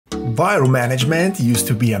Wire management used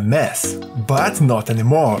to be a mess, but not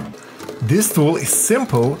anymore. This tool is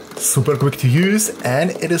simple, super quick to use, and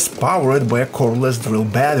it is powered by a cordless drill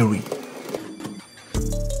battery.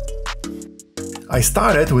 I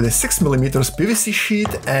started with a 6mm PVC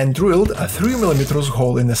sheet and drilled a 3mm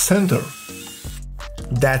hole in the center.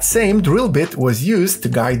 That same drill bit was used to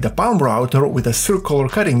guide the palm router with a circular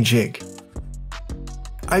cutting jig.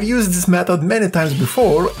 I've used this method many times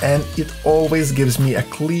before and it always gives me a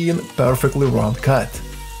clean, perfectly round cut.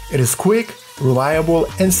 It is quick, reliable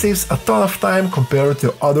and saves a ton of time compared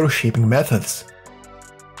to other shaping methods.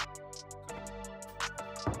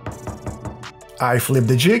 I flipped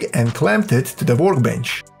the jig and clamped it to the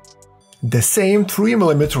workbench. The same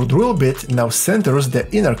 3mm drill bit now centers the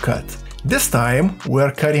inner cut. This time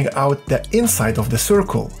we're cutting out the inside of the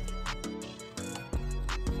circle.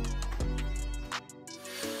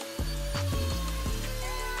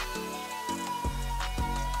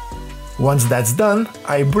 Once that's done,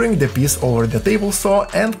 I bring the piece over the table saw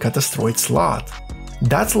and cut a straight slot.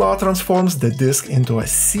 That slot transforms the disc into a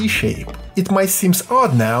C shape. It might seem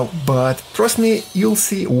odd now, but trust me, you'll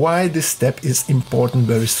see why this step is important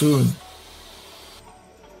very soon.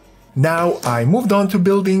 Now I moved on to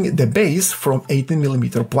building the base from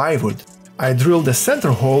 18mm plywood. I drilled the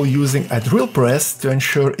center hole using a drill press to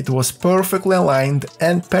ensure it was perfectly aligned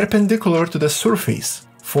and perpendicular to the surface.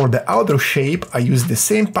 For the outer shape, I used the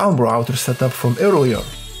same palm router setup from earlier.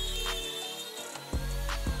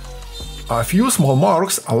 A few small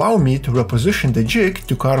marks allow me to reposition the jig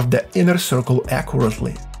to carve the inner circle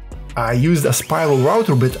accurately. I used a spiral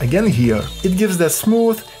router bit again here. It gives that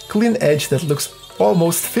smooth, clean edge that looks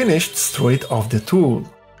almost finished straight off the tool.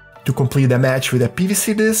 To complete the match with a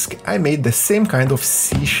PVC disc, I made the same kind of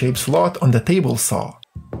C-shaped slot on the table saw.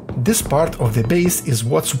 This part of the base is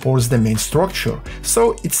what supports the main structure,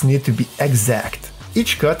 so it's need to be exact.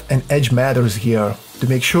 Each cut and edge matters here, to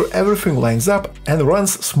make sure everything lines up and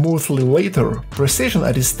runs smoothly later. Precision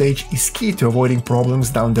at this stage is key to avoiding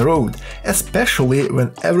problems down the road, especially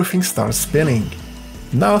when everything starts spinning.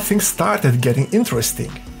 Now things started getting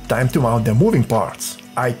interesting. Time to mount the moving parts.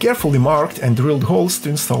 I carefully marked and drilled holes to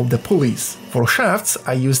install the pulleys. For shafts,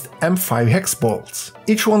 I used M5 hex bolts.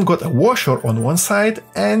 Each one got a washer on one side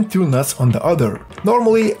and 2 nuts on the other.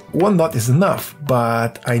 Normally, 1 nut is enough,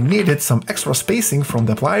 but I needed some extra spacing from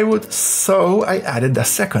the plywood, so I added a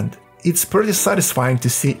second. It's pretty satisfying to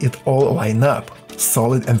see it all line up,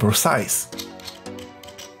 solid and precise.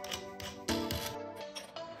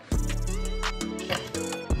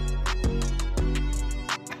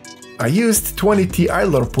 I used 20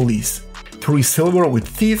 T-Idler pulleys, 3 silver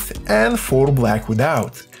with teeth and 4 black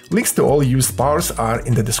without. Links to all used parts are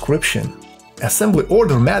in the description. Assembly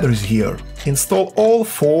order matters here. Install all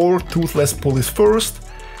 4 toothless pulleys first,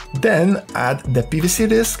 then add the PVC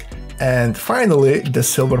disc, and finally the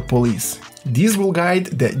silver pulleys. These will guide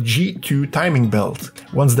the G2 timing belt.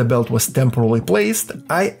 Once the belt was temporarily placed,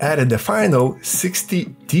 I added the final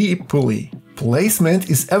 60T pulley. Placement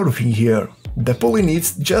is everything here. The pulley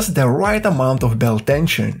needs just the right amount of belt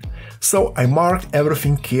tension, so I marked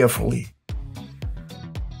everything carefully.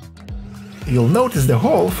 You'll notice the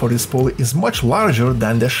hole for this pulley is much larger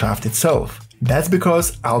than the shaft itself. That's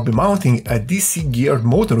because I'll be mounting a DC geared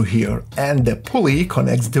motor here and the pulley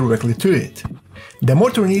connects directly to it. The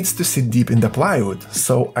motor needs to sit deep in the plywood,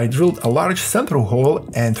 so I drilled a large central hole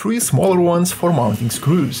and 3 smaller ones for mounting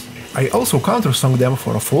screws. I also countersunk them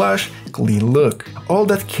for a flush, clean look. All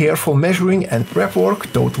that careful measuring and prep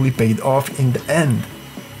work totally paid off in the end.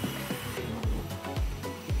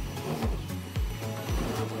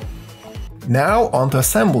 Now onto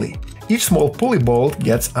assembly. Each small pulley bolt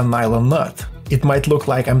gets a nylon nut. It might look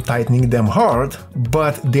like I'm tightening them hard,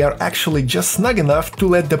 but they are actually just snug enough to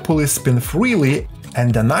let the pulley spin freely,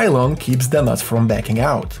 and the nylon keeps the nuts from backing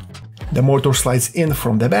out. The motor slides in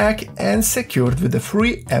from the back and secured with the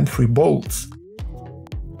 3 M3 bolts.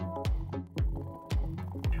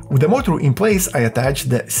 With the motor in place, I attached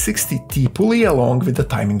the 60T pulley along with the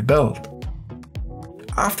timing belt.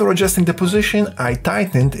 After adjusting the position, I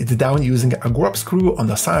tightened it down using a grub screw on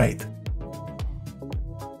the side.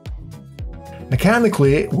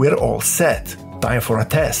 Mechanically, we're all set. Time for a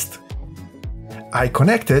test. I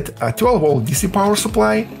connected a 12-volt DC power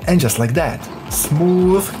supply, and just like that,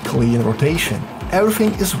 smooth, clean rotation.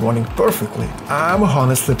 Everything is running perfectly. I'm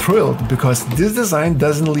honestly thrilled because this design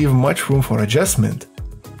doesn't leave much room for adjustment.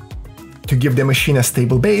 To give the machine a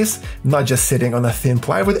stable base, not just sitting on a thin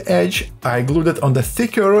plywood edge, I glued it on the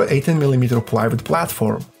thicker 18mm plywood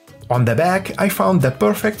platform. On the back, I found the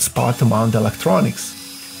perfect spot to mount the electronics.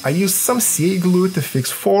 I used some CA glue to fix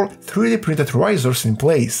 4 3D printed risers in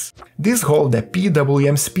place. These hold the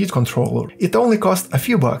PWM speed controller. It only cost a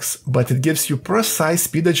few bucks, but it gives you precise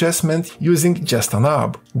speed adjustment using just a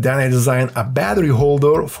knob. Then I designed a battery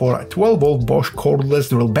holder for a 12-volt Bosch cordless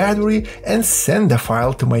drill battery and sent the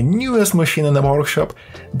file to my newest machine in the workshop,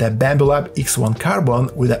 the Bambilab X1 Carbon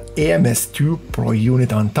with an AMS2 Pro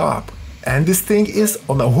unit on top. And this thing is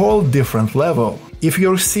on a whole different level. If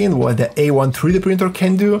you're seeing what the A1 3D printer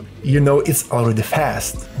can do, you know it's already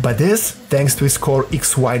fast. But this, thanks to its core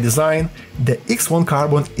XY design, the X1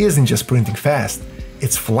 Carbon isn't just printing fast,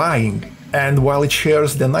 it's flying. And while it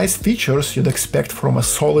shares the nice features you'd expect from a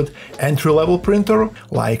solid entry-level printer,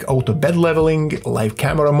 like auto bed leveling, live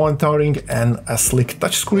camera monitoring, and a slick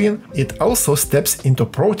touchscreen, it also steps into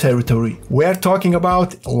pro territory. We're talking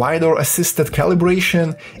about LiDAR-assisted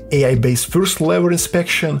calibration, AI-based first lever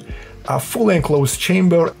inspection, a fully enclosed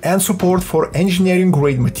chamber, and support for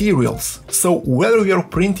engineering-grade materials. So whether you're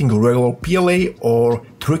printing regular PLA or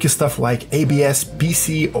tricky stuff like ABS,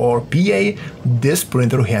 PC or PA, this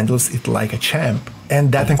printer handles it like a champ.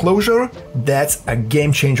 And that enclosure? That's a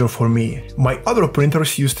game changer for me. My other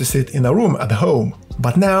printers used to sit in a room at home,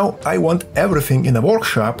 but now I want everything in a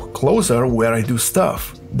workshop closer where I do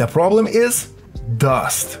stuff. The problem is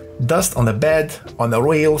dust. Dust on the bed, on the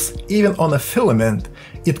rails, even on a filament.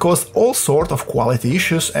 It caused all sorts of quality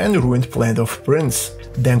issues and ruined plenty of prints.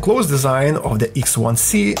 The enclosed design of the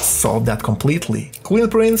X1C solved that completely. Clean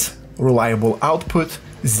prints, reliable output,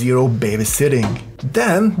 zero babysitting.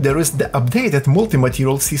 Then there is the updated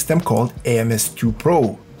multi-material system called AMS2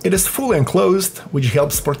 Pro. It is fully enclosed, which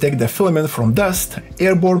helps protect the filament from dust,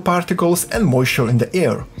 airborne particles and moisture in the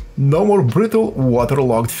air. No more brittle,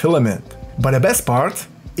 waterlogged filament. But the best part?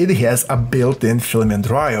 It has a built-in filament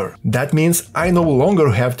dryer. That means I no longer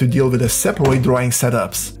have to deal with the separate drying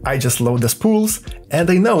setups. I just load the spools and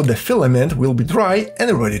I know the filament will be dry and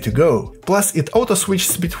ready to go. Plus it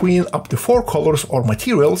auto-switches between up to 4 colors or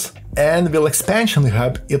materials, and with expansion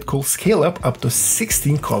hub it could scale up to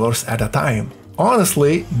 16 colors at a time.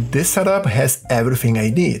 Honestly, this setup has everything I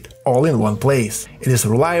need, all in one place. It is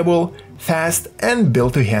reliable, fast and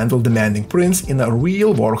built to handle demanding prints in a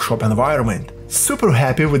real workshop environment. Super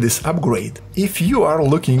happy with this upgrade. If you are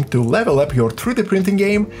looking to level up your 3D printing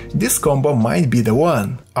game, this combo might be the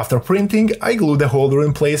one. After printing, I glue the holder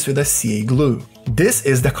in place with a CA glue. This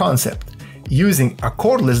is the concept. Using a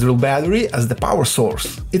cordless drill battery as the power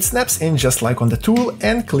source. It snaps in just like on the tool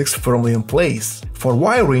and clicks firmly in place. For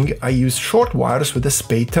wiring, I use short wires with the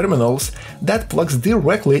spade terminals that plugs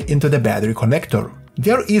directly into the battery connector.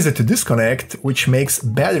 They are easy to disconnect, which makes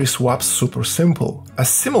battery swaps super simple. A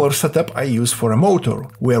similar setup I use for a motor,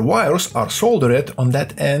 where wires are soldered on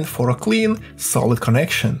that end for a clean, solid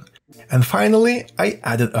connection. And finally, I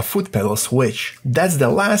added a foot pedal switch. That's the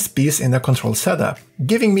last piece in the control setup,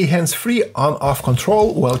 giving me hands-free on-off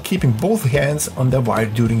control while keeping both hands on the wire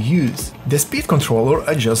during use. The speed controller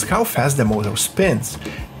adjusts how fast the motor spins,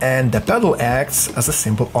 and the pedal acts as a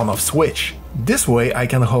simple on-off switch. This way I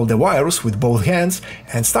can hold the wires with both hands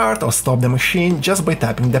and start or stop the machine just by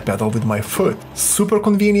tapping the pedal with my foot. Super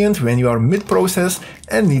convenient when you are mid-process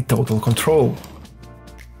and need total control.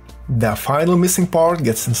 The final missing part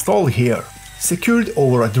gets installed here, secured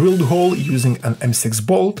over a drilled hole using an M6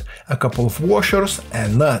 bolt, a couple of washers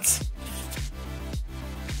and nuts.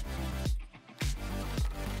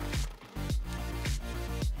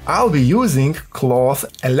 I'll be using cloth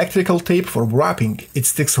electrical tape for wrapping. It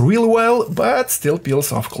sticks really well, but still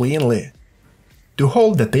peels off cleanly. To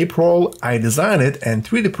hold the tape roll, I designed it and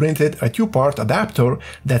 3D printed a 2-part adapter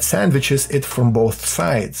that sandwiches it from both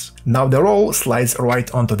sides. Now the roll slides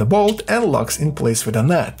right onto the bolt and locks in place with a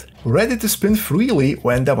nut, ready to spin freely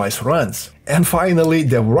when the device runs. And finally,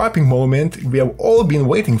 the wrapping moment we have all been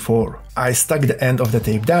waiting for. I stuck the end of the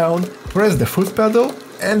tape down, pressed the foot pedal,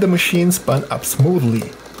 and the machine spun up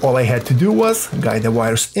smoothly. All I had to do was guide the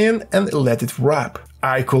wires in and let it wrap.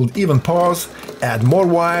 I could even pause, add more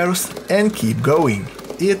wires, and keep going.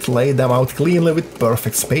 It laid them out cleanly with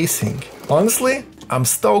perfect spacing. Honestly, I'm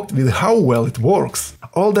stoked with how well it works.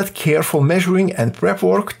 All that careful measuring and prep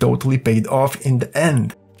work totally paid off in the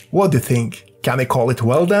end. What do you think? Can I call it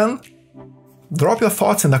well done? Drop your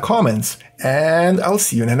thoughts in the comments, and I'll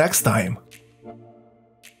see you in the next time.